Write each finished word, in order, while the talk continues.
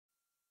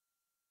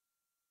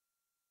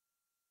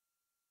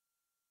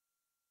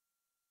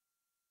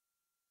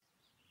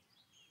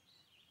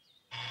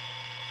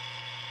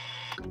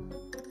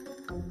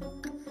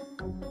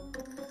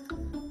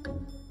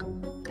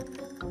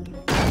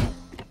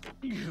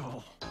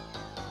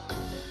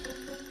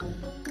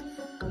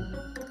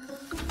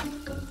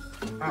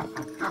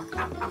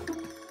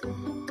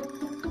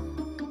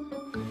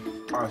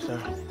Arthur,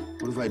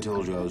 what if I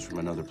told you I was from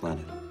another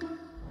planet?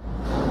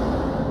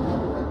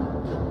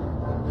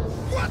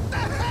 What the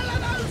hell are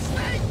those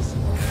things?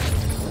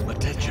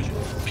 Attention,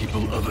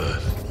 people of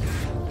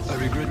Earth. I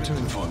regret to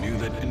inform you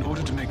that in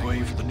order to make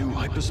way for the new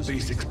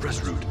hyperspace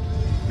express route,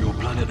 your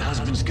planet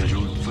has been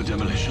scheduled for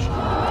demolition.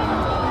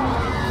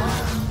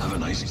 Have a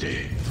nice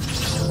day.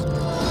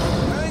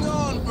 Hang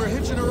on, we're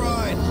hitching a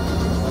ride.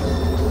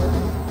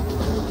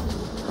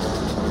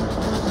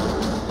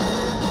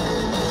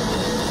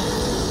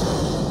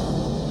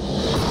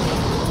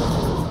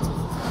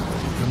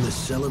 From the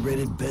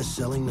celebrated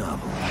best-selling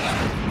novel,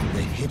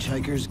 The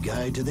Hitchhiker's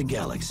Guide to the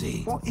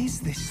Galaxy. What is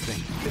this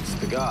thing? It's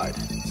the guide.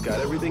 It's got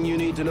everything you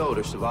need to know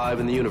to survive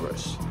in the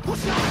universe.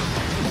 What's that?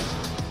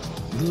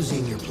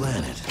 Losing your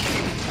planet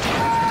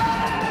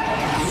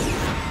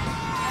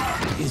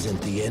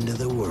isn't the end of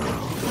the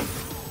world.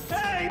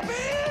 Hey,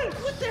 man!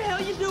 What the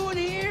hell you doing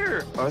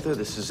here? Arthur,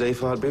 this is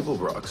Zaphod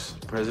Bibblebrox,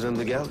 president of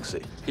the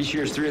galaxy. He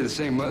shares 3 of the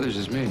same mothers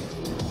as me.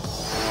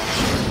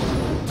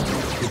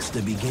 It's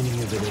the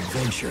beginning of an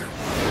adventure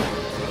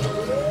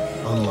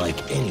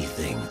unlike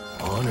anything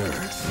on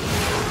Earth.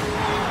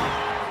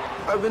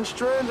 I've been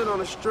stranded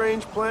on a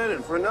strange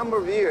planet for a number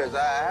of years.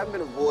 I haven't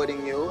been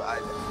avoiding you.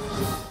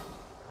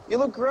 You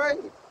look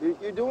great.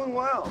 You're doing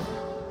well.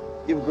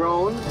 You've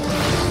grown.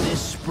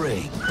 This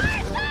spring,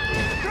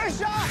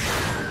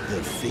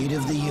 the fate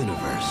of the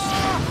universe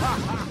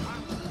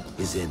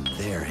is in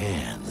their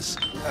hands.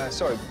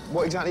 Sorry,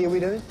 what exactly are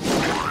we doing?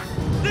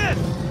 This!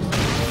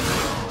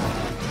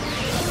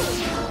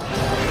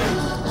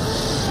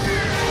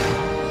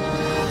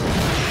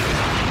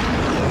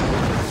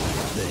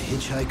 The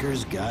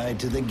Hitchhiker's Guide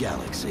to the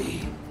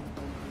Galaxy.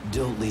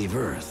 Don't leave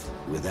Earth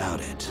without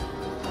it.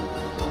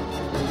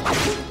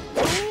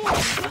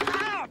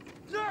 Ow!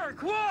 Sir,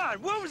 come on!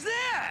 What was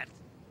that?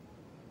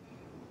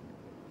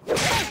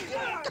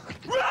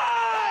 Run!